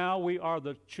that now we are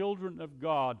the children of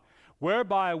God,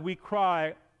 whereby we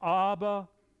cry, Abba,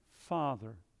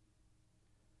 Father.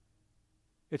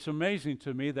 It's amazing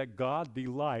to me that God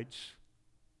delights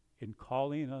in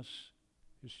calling us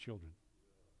His children.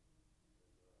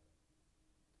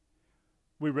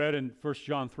 We read in 1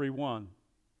 John 3:1,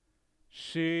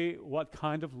 see what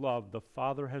kind of love the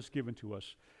Father has given to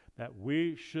us, that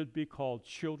we should be called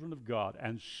children of God,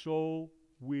 and so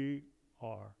we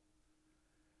are.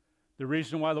 The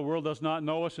reason why the world does not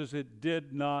know us is it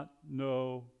did not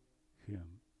know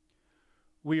Him.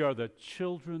 We are the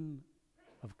children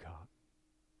of God.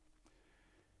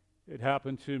 It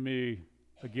happened to me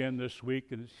again this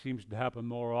week, and it seems to happen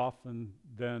more often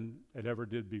than it ever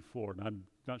did before. And I'm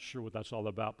not sure what that's all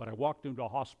about, but I walked into a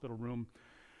hospital room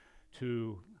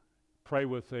to pray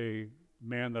with a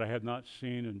man that I had not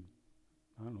seen in,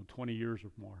 20 years or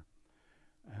more.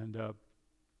 And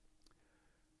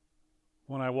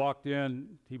when I walked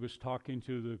in, he was talking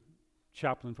to the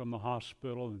chaplain from the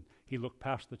hospital, and he looked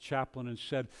past the chaplain and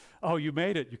said, oh, you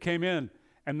made it, you came in.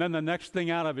 And then the next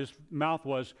thing out of his mouth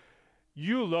was,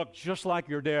 you look just like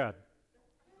your dad.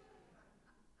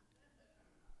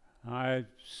 I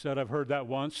said, I've heard that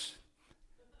once.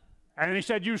 And he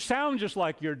said, you sound just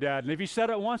like your dad. And if he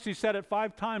said it once, he said it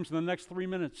 5 times in the next 3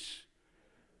 minutes.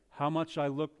 How much I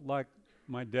look like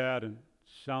my dad and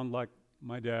sound like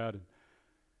my dad. And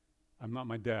I'm not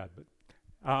my dad, but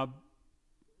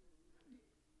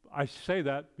I say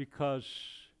that because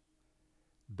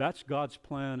that's God's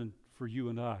plan for you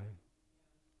and I,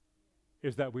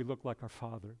 is that we look like our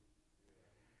Father,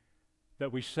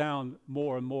 that we sound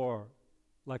more and more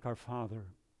like our Father.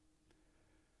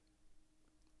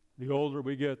 The older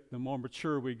we get, the more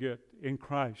mature we get in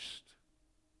Christ,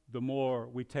 the more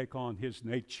we take on His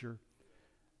nature,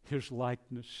 His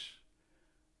likeness,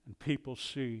 and people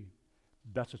see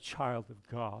that's a child of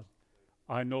God.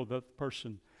 I know that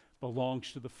person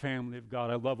belongs to the family of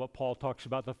God. I love what Paul talks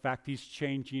about, the fact He's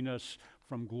changing us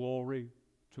from glory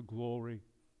to glory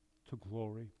to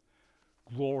glory.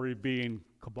 Glory being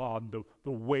kabod,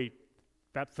 the weight,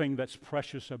 that thing that's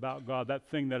precious about God, that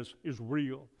thing that is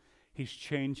real. He's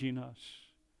changing us.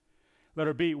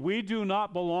 Letter B, we do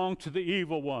not belong to the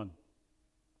evil one.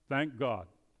 Thank God.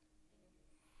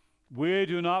 We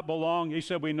do not belong. He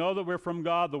said, we know that we're from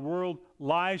God. The world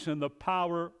lies in the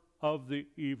power of the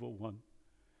evil one.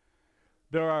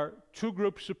 There are 2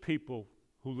 groups of people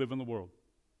who live in the world.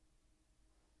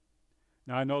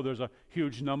 Now, I know there's a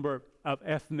huge number of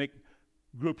ethnic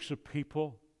groups of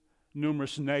people,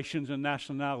 numerous nations and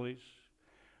nationalities,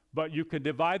 but you can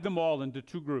divide them all into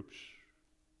two groups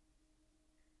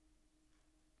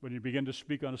when you begin to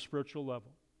speak on a spiritual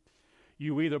level.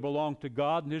 You either belong to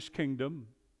God and His kingdom,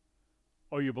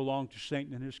 or you belong to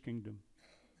Satan and his kingdom.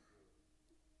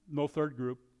 No third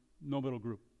group, no middle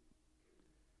group.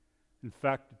 In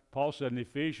fact, Paul said in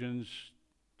Ephesians,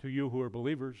 to you who are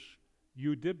believers,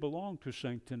 you did belong to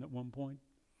Satan at one point,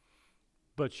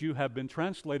 but you have been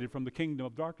translated from the kingdom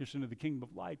of darkness into the kingdom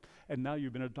of light, and now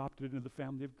you've been adopted into the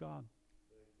family of God.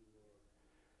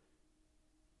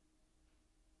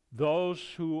 Those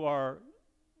who are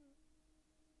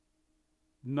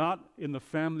not in the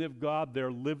family of God,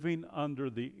 they're living under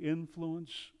the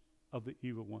influence of the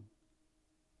evil one.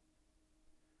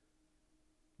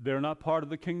 They're not part of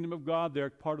the kingdom of God, they're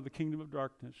part of the kingdom of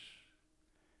darkness.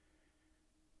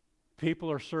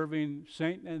 People are serving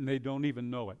Satan and they don't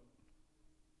even know it.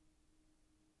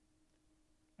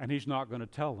 And he's not going to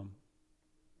tell them.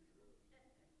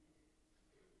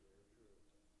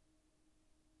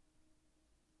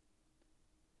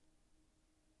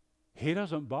 He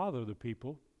doesn't bother the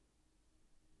people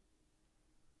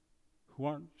who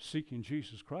aren't seeking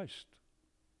Jesus Christ.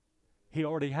 He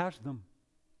already has them.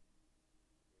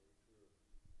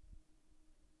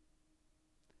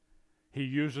 He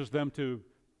uses them to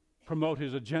promote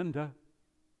his agenda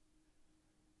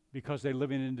because they're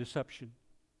living in deception.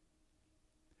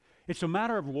 It's a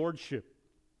matter of lordship.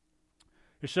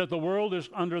 It said the world is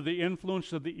under the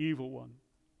influence of the evil one.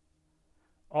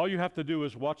 All you have to do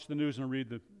is watch the news and read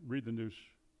the news.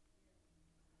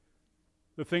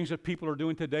 The things that people are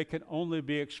doing today can only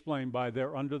be explained by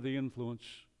they're under the influence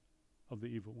of the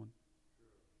evil one.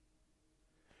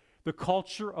 The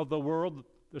culture of the world,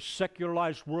 the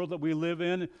secularized world that we live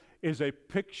in, is a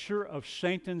picture of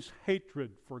Satan's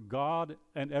hatred for God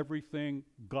and everything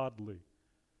godly.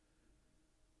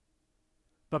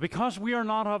 But because we are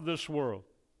not of this world,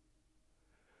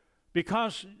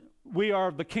 because we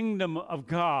are the kingdom of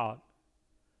God,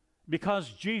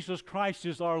 because Jesus Christ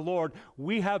is our Lord,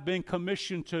 we have been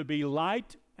commissioned to be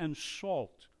light and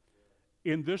salt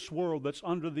in this world that's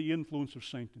under the influence of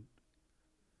Satan.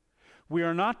 We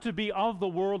are not to be of the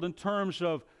world in terms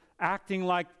of acting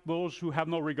like those who have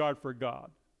no regard for God.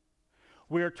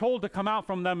 We are told to come out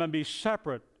from them and be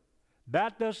separate.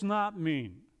 That does not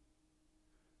mean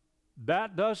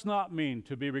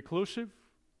to be reclusive,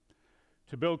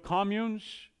 to build communes,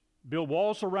 build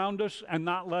walls around us, and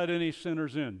not let any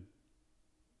sinners in.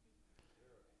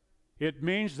 It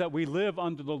means that we live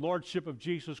under the lordship of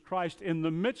Jesus Christ in the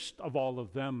midst of all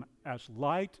of them as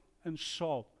light and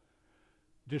salt,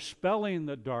 dispelling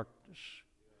the darkness.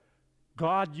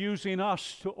 God using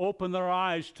us to open their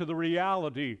eyes to the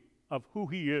reality of who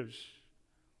He is.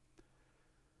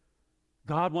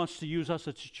 God wants to use us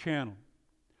as a channel.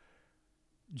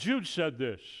 Jude said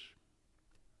this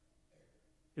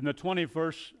in the 20th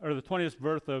verse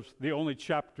of the only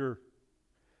chapter.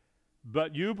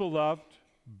 But you, beloved,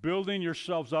 building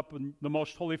yourselves up in the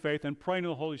most holy faith and praying to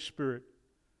the Holy Spirit,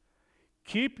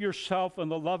 keep yourself in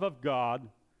the love of God,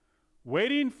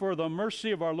 waiting for the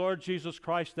mercy of our Lord Jesus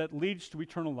Christ that leads to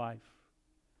eternal life.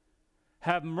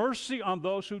 Have mercy on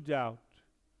those who doubt.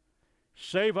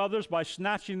 Save others by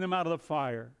snatching them out of the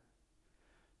fire.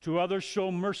 To others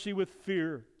show mercy with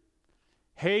fear,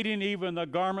 hating even the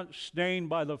garment stained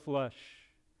by the flesh.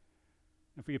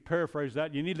 If you paraphrase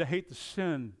that, you need to hate the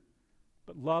sin,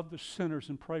 but love the sinners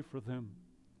and pray for them.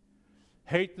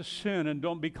 Hate the sin and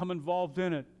don't become involved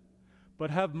in it, but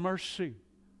have mercy.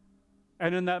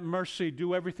 And in that mercy,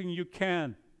 do everything you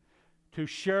can to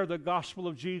share the gospel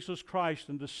of Jesus Christ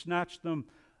and to snatch them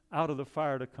out of the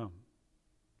fire to come.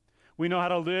 We know how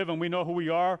to live and we know who we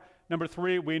are. Number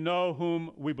 3, we know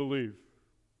whom we believe.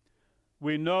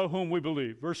 We know whom we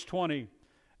believe. Verse 20,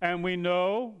 and we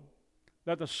know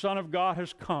that the Son of God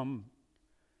has come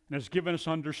and has given us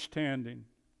understanding.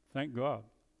 Thank God.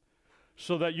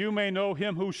 So that you may know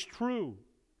Him who's true.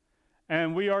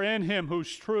 And we are in Him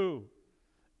who's true,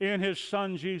 in His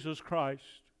Son Jesus Christ.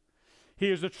 He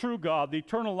is the true God, the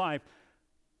eternal life.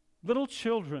 Little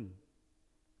children,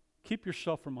 keep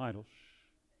yourself from idols.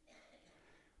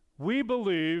 We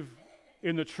believe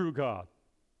in the true God.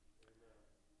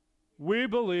 We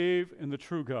believe in the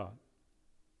true God.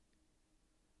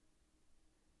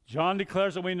 John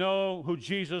declares that we know who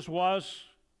Jesus was.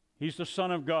 He's the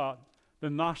Son of God. The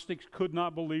Gnostics could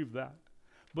not believe that.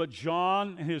 But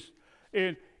John,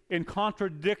 in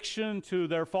contradiction to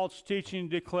their false teaching,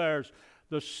 declares,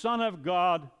 the Son of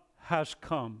God has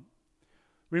come.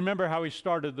 Remember how he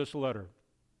started this letter.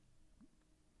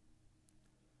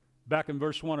 Back in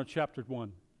verse 1 of chapter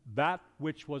 1, that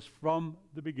which was from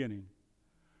the beginning,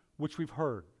 which we've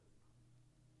heard,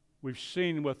 we've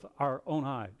seen with our own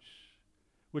eyes,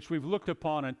 which we've looked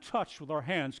upon and touched with our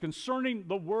hands, concerning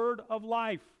the word of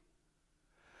life.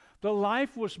 The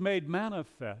life was made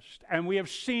manifest, and we have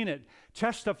seen it,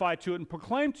 testified to it, and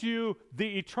proclaimed to you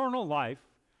the eternal life,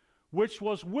 which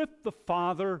was with the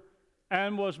Father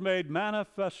and was made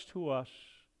manifest to us.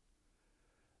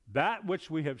 That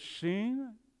which we have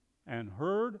seen and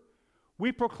heard,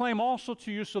 we proclaim also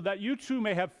to you, so that you too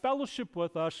may have fellowship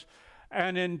with us.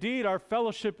 And indeed, our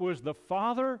fellowship with the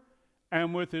Father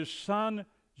and with His Son,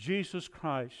 Jesus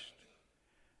Christ.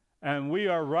 And we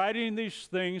are writing these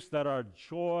things that our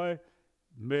joy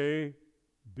may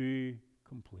be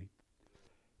complete.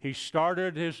 He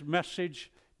started his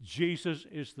message, Jesus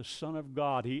is the Son of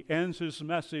God. He ends his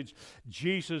message,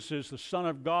 Jesus is the Son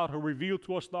of God who revealed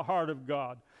to us the heart of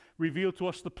God, revealed to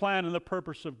us the plan and the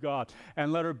purpose of God.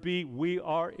 And let it be, we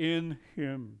are in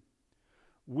Him.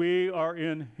 We are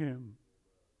in Him.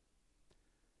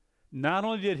 Not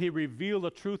only did He reveal the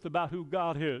truth about who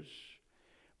God is,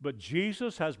 but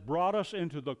Jesus has brought us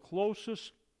into the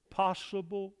closest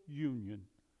possible union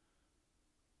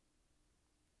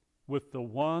with the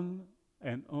one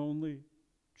and only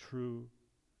true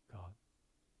God.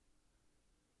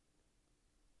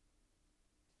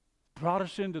 Brought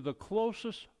us into the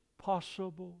closest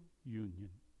possible union.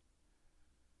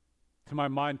 To my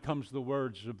mind comes the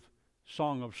words of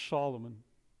Song of Solomon.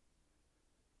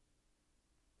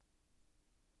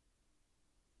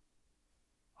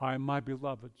 I am my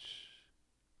beloved's,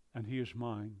 and he is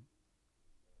mine,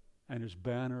 and his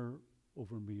banner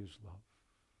over me is love.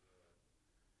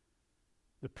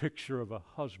 The picture of a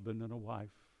husband and a wife,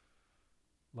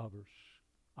 lovers.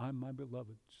 I'm my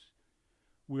beloved's.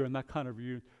 We are in that kind of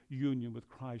union with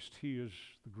Christ. He is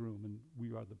the groom, and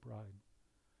we are the bride.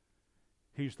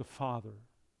 He's the Father.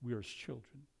 We are His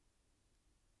children.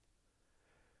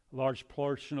 A large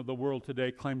portion of the world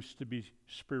today claims to be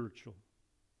spiritual.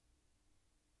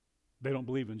 They don't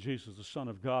believe in Jesus, the Son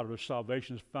of God, or their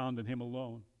salvation is found in Him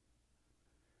alone.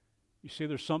 You see,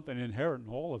 there's something inherent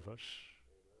in all of us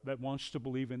that wants to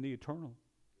believe in the eternal.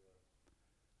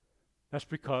 That's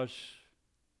because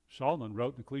Solomon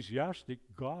wrote in Ecclesiastes,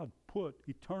 God put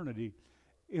eternity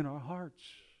in our hearts.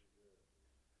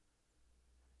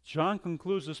 John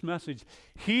concludes this message.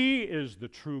 He is the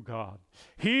true God.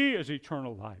 He is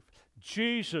eternal life.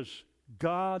 Jesus,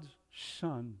 God's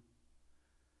Son.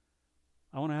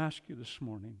 I want to ask you this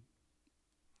morning,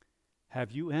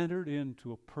 have you entered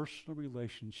into a personal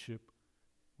relationship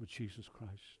with Jesus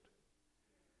Christ?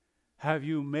 Have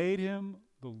you made Him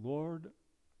the Lord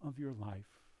of your life?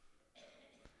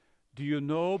 Do you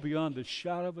know beyond a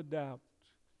shadow of a doubt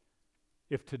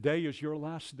if today is your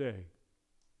last day?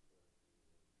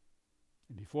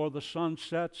 And before the sun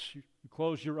sets, you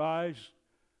close your eyes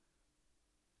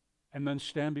and then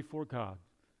stand before God.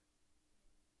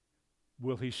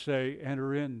 Will He say,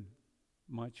 enter in,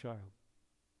 my child?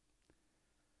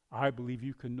 I believe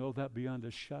you can know that beyond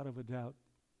a shadow of a doubt.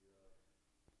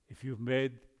 If you've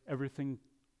made everything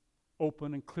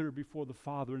open and clear before the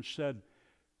Father and said,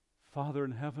 Father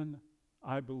in heaven,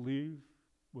 I believe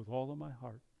with all of my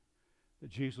heart that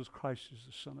Jesus Christ is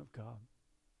the Son of God,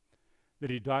 that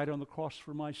He died on the cross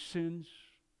for my sins,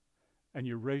 and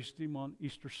you raised Him on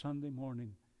Easter Sunday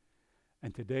morning,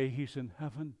 and today He's in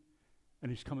heaven, and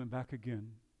He's coming back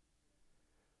again.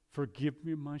 Forgive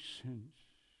me my sins.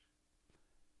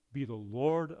 Be the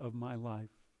Lord of my life.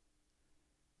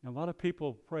 Now, a lot of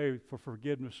people pray for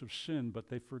forgiveness of sin, but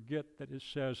they forget that it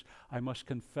says, I must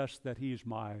confess that He is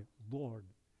my Lord.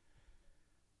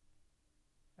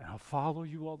 And I'll follow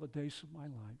you all the days of my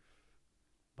life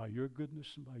by your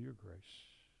goodness and by your grace.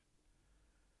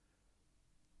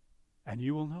 And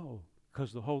you will know,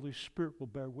 because the Holy Spirit will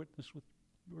bear witness with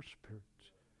your spirit.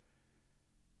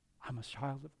 I'm a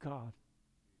child of God.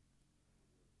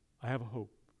 I have a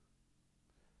hope.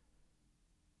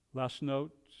 Last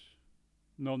note.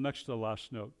 No, next to the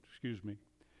last note, excuse me.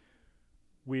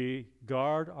 We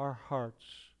guard our hearts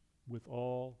with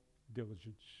all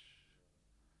diligence.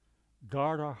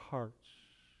 Guard our hearts.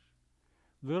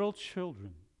 Little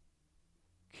children,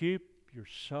 keep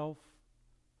yourself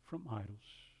from idols.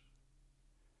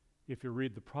 If you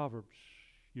read the Proverbs,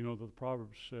 you know that the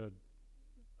Proverbs said,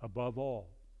 above all,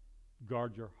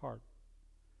 guard your heart,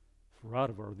 for out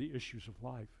of it are the issues of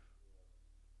life.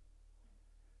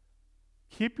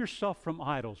 Keep yourself from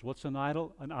idols. What's an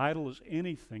idol? An idol is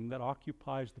anything that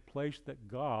occupies the place that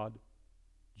God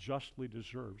justly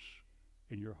deserves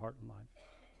in your heart and life.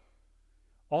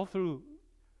 All through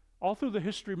the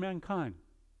history of mankind,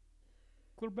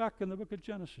 Clear back in the book of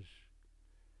Genesis.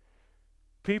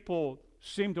 People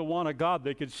seemed to want a God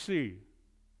they could see.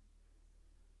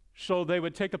 So they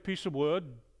would take a piece of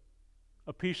wood,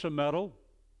 a piece of metal,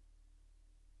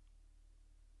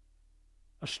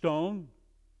 a stone,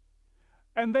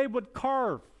 and they would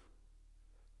carve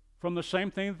from the same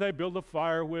thing that they build a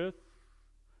fire with,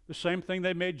 the same thing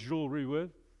they made jewelry with,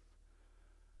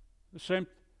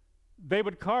 they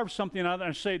would carve something out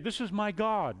and say, this is my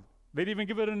God. They'd even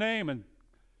give it a name and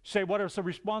say what it's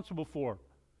responsible for.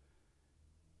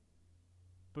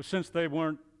 But since they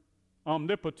weren't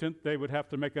omnipotent, they would have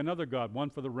to make another God, one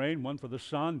for the rain, one for the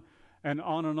sun, and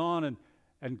on and on.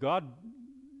 And God,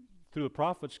 through the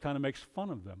prophets, kind of makes fun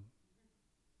of them.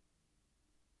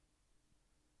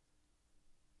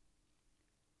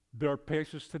 There are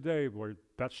places today where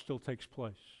that still takes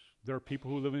place. There are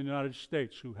people who live in the United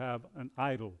States who have an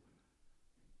idol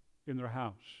in their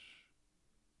house,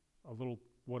 a little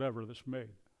whatever that's made.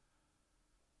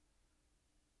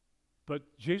 But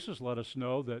Jesus let us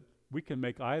know that we can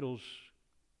make idols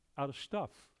out of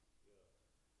stuff.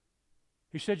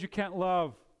 He said you can't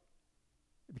love,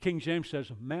 the King James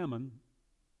says, mammon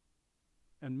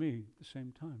and me at the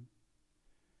same time.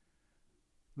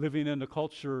 Living in a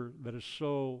culture that is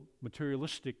so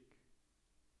materialistic,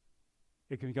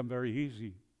 it can become very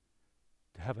easy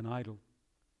to have an idol.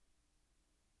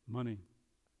 Money,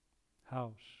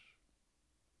 house,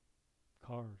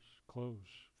 cars, clothes,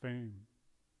 fame.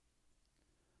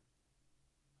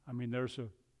 I mean, there's a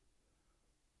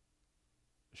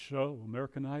show,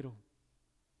 American Idol.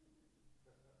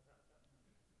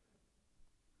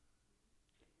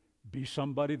 Be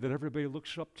somebody that everybody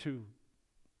looks up to.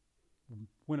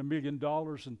 Win $1 million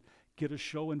and get a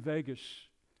show in Vegas.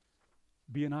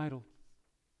 Be an idol.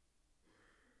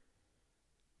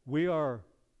 We are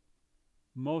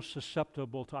most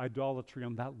susceptible to idolatry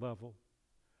on that level.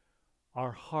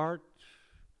 Our heart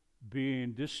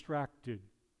being distracted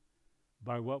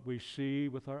by what we see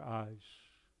with our eyes.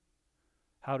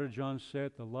 How did John say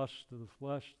it? The lust of the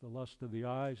flesh, the lust of the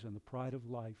eyes, and the pride of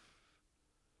life.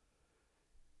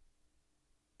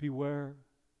 Beware,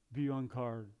 be on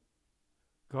guard.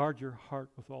 Guard your heart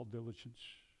with all diligence.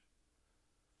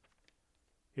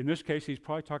 In this case, he's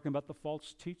probably talking about the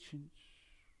false teachings.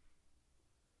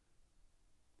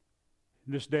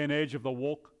 In this day and age of the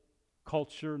woke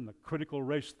culture and the critical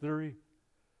race theory,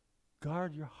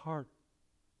 guard your heart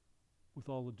with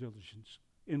all the diligence.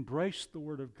 Embrace the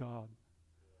Word of God.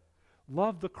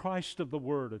 Love the Christ of the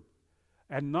Word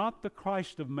and not the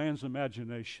Christ of man's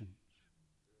imagination.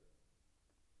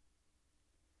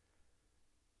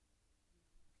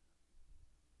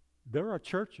 There are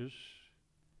churches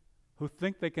who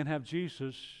think they can have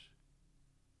Jesus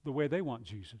the way they want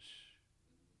Jesus,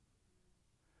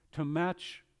 to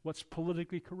match what's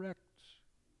politically correct.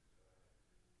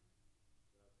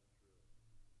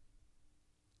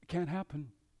 It can't happen.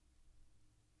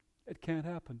 It can't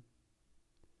happen.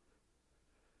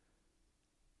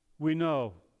 We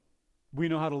know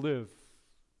how to live.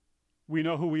 We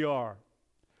know who we are.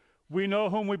 We know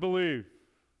whom we believe.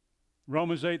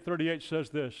 Romans 8:38 says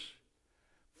this,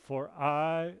 for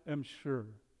I am sure,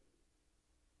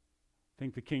 I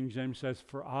think the King James says,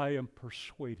 for I am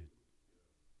persuaded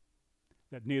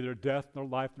that neither death, nor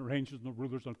life, nor angels, nor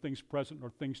rulers, nor things present, nor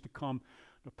things to come,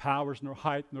 nor powers, nor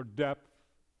height, nor depth,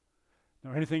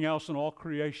 nor anything else in all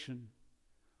creation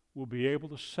will be able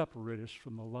to separate us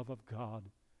from the love of God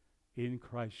in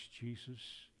Christ Jesus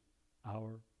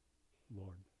our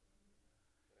Lord.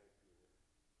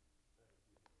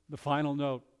 The final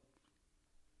note,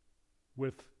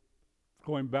 with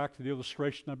going back to the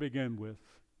illustration I began with,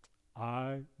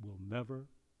 I will never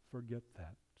forget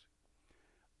that.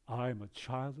 I am a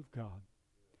child of God,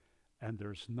 and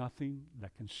there's nothing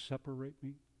that can separate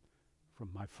me from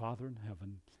my Father in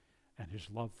heaven and His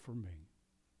love for me.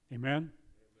 Amen? Amen.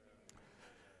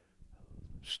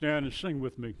 Stand and sing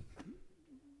with me.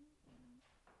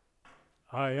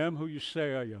 I am who you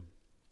say I am.